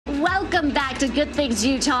Welcome back to Good Things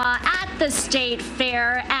Utah at the State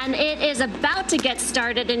Fair, and it is about to get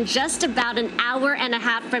started in just about an hour and a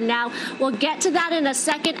half from now. We'll get to that in a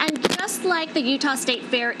second, and just like the Utah State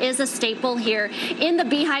Fair is a staple here in the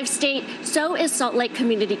Beehive State, so is Salt Lake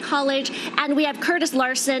Community College, and we have Curtis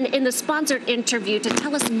Larson in the sponsored interview to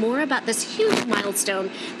tell us more about this huge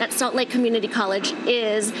milestone that Salt Lake Community College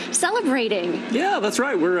is celebrating. Yeah, that's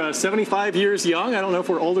right. We're 75 years young. I don't know if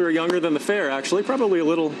we're older or younger than the fair, actually. Probably a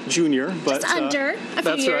little junior, but just under a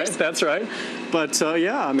few years. That's right. But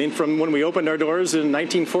yeah, I mean, from when we opened our doors in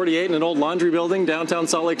 1948 in an old laundry building downtown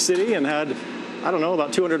Salt Lake City and had, I don't know,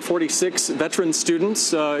 about 246 veteran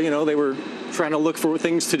students. They were trying to look for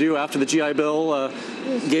things to do after the GI Bill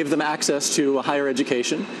gave them access to higher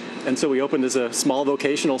education. And so we opened as a small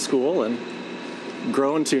vocational school and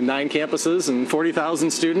grown to 9 campuses and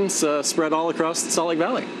 40,000 students spread all across the Salt Lake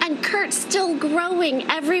Valley. And Kurt, still growing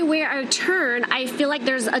everywhere I turn. I feel like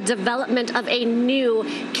there's a development of a new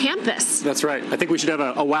campus. That's right. I think we should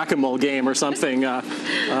have a whack-a-mole game or something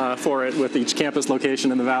for it with each campus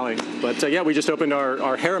location in the valley. But yeah, we just opened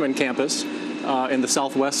our Harriman campus in the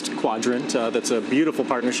southwest quadrant. That's a beautiful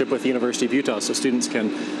partnership with the University of Utah, so students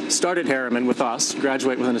can start at Harriman with us,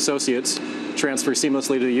 graduate with an associate's, transfer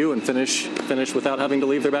seamlessly to U, and finish without having to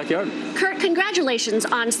leave their backyard. Kurt, congratulations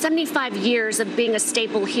on 75 years of being a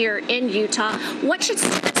staple here in Utah. What should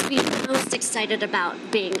students be most excited about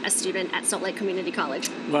being a student at Salt Lake Community College?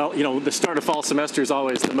 Well, the start of fall semester is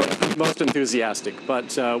always the most enthusiastic,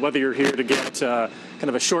 but whether you're here to get kind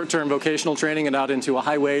of a short-term vocational training and out into a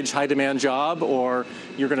high-wage, high-demand job, or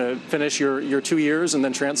you're going to finish your 2 years and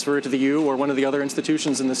then transfer to the U or one of the other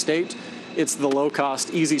institutions in the state, it's the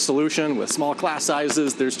low-cost, easy solution with small class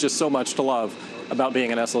sizes. There's just so much to love about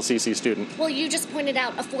being an SLCC student. Well, you just pointed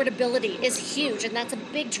out affordability is huge, and that's a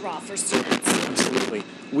big draw for students. Absolutely.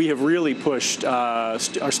 We have really pushed our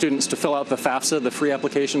students to fill out the FAFSA, the free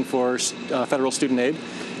application for federal student aid.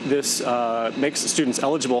 This makes students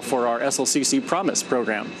eligible for our SLCC Promise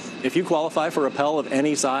program. If you qualify for a Pell of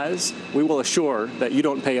any size, we will assure that you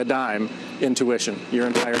don't pay a dime in tuition your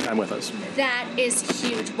entire time with us. That is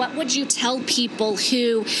huge. What would you tell people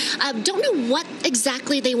who don't know what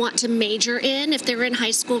exactly they want to major in if they're in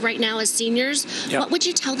high school right now as seniors? Yep. What would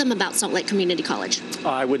you tell them about Salt Lake Community College?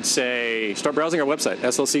 I would say start browsing our website,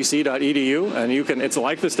 slcc.edu, and it's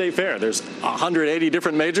like the State Fair. There's 180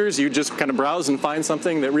 different majors. You just kind of browse and find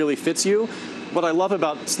something that really fits you. What I love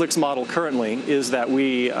about SLCC's model currently is that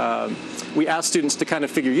we ask students to kind of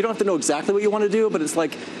figure, you don't have to know exactly what you want to do, but it's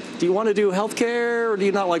like, do you want to do healthcare or do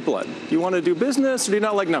you not like blood? Do you want to do business or do you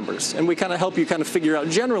not like numbers? And we kind of help you kind of figure out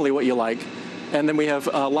generally what you like. And then we have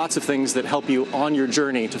lots of things that help you on your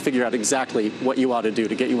journey to figure out exactly what you ought to do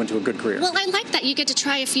to get you into a good career. Well, I like that you get to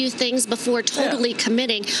try a few things before totally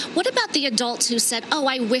committing. What about the adults who said, oh,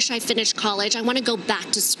 I wish I finished college. I want to go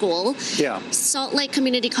back to school. Yeah. Salt Lake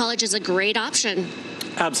Community College is a great option.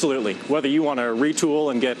 Absolutely. Whether you want to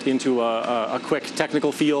retool and get into a quick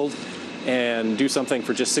technical field and do something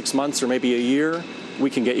for just 6 months or maybe a year, we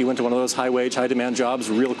can get you into one of those high-wage, high-demand jobs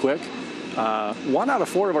real quick. 1 out of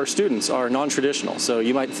 4 of our students are non-traditional, so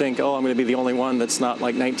you might think, oh, I'm going to be the only one that's not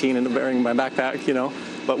like 19 and bearing my backpack,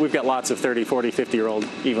 but we've got lots of 30, 40, 50-year-old,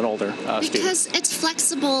 even older students. Because it's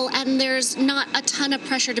flexible and there's not a ton of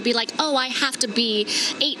pressure to be like, oh, I have to be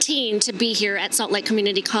 18 to be here at Salt Lake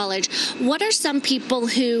Community College. What are some people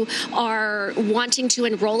who are wanting to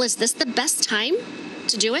enroll? Is this the best time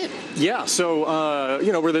to do it? Yeah, so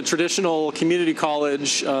we're the traditional community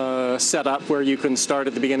college setup where you can start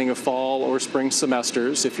at the beginning of fall or spring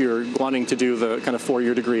semesters if you're wanting to do the kind of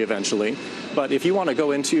 4-year degree eventually. But if you want to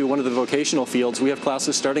go into one of the vocational fields, we have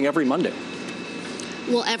classes starting every Monday.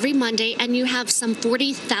 Well, every Monday, and you have some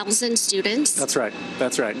 40,000 students. That's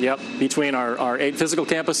right. Yep. Between our 8 physical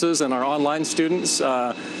campuses and our online students,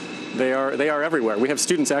 they are everywhere. We have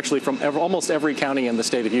students actually from almost every county in the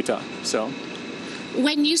state of Utah. So.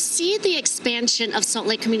 When you see the expansion of Salt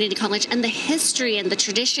Lake Community College and the history and the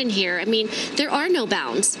tradition here, I mean, there are no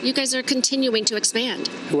bounds. You guys are continuing to expand.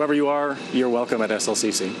 Whoever you are, you're welcome at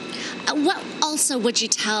SLCC. What also would you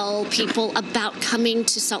tell people about coming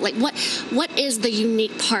to Salt Lake? What is the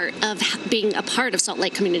unique part of being a part of Salt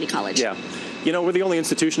Lake Community College? Yeah. We're the only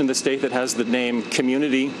institution in the state that has the name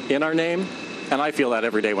community in our name, and I feel that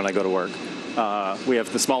every day when I go to work. We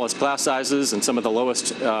have the smallest class sizes and some of the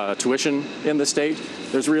lowest tuition in the state.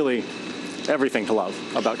 There's really everything to love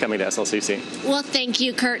about coming to SLCC. Well, thank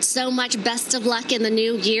you, Kurt, so much. Best of luck in the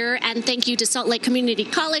new year. And thank you to Salt Lake Community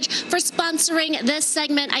College for sponsoring this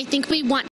segment. I think we want